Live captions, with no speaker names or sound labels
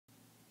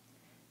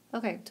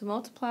Okay, to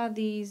multiply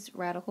these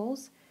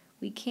radicals,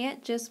 we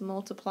can't just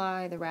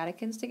multiply the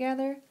radicands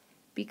together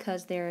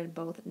because they're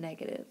both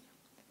negative.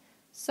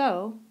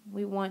 So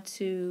we want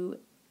to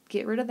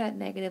get rid of that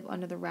negative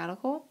under the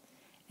radical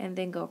and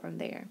then go from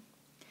there.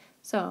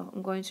 So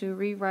I'm going to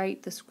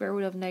rewrite the square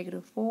root of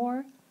negative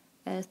 4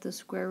 as the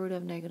square root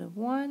of negative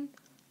 1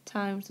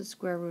 times the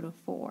square root of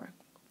 4.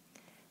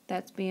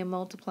 That's being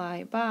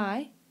multiplied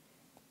by,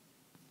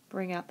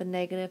 bring out the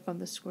negative from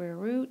the square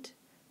root,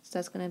 so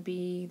that's going to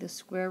be the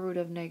square root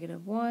of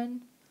negative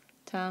 1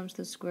 times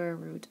the square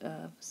root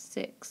of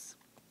 6.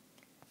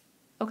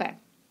 Okay,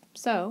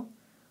 so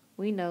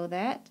we know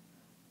that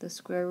the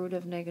square root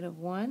of negative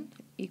 1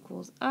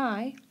 equals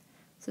I.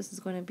 So this is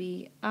going to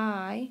be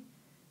I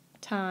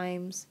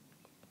times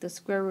the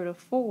square root of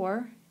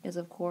 4 is,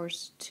 of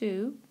course,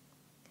 2.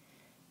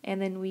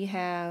 And then we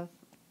have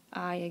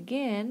I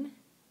again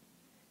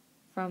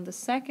from the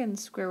second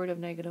square root of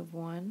negative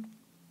 1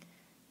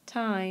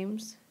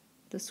 times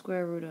the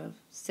square root of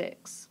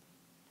 6.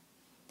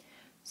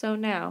 So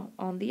now,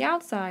 on the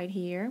outside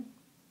here,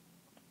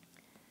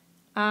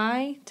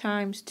 I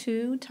times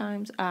 2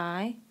 times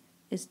I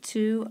is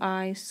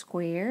 2I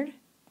squared.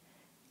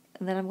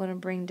 And then I'm going to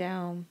bring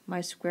down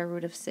my square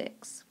root of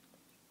 6.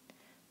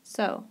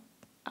 So,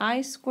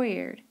 I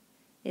squared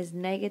is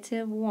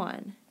negative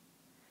 1.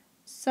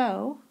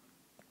 So,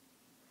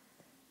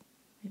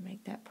 let me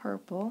make that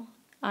purple.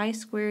 I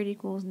squared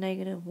equals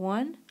negative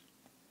 1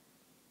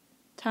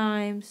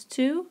 times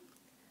 2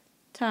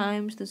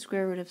 times the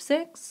square root of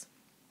 6.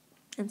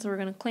 And so we're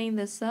going to clean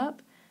this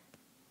up.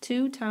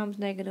 2 times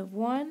negative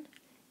 1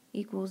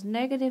 equals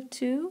negative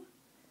 2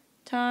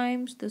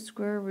 times the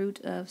square root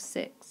of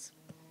 6.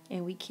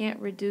 And we can't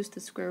reduce the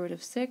square root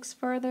of 6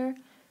 further,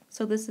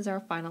 so this is our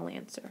final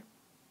answer.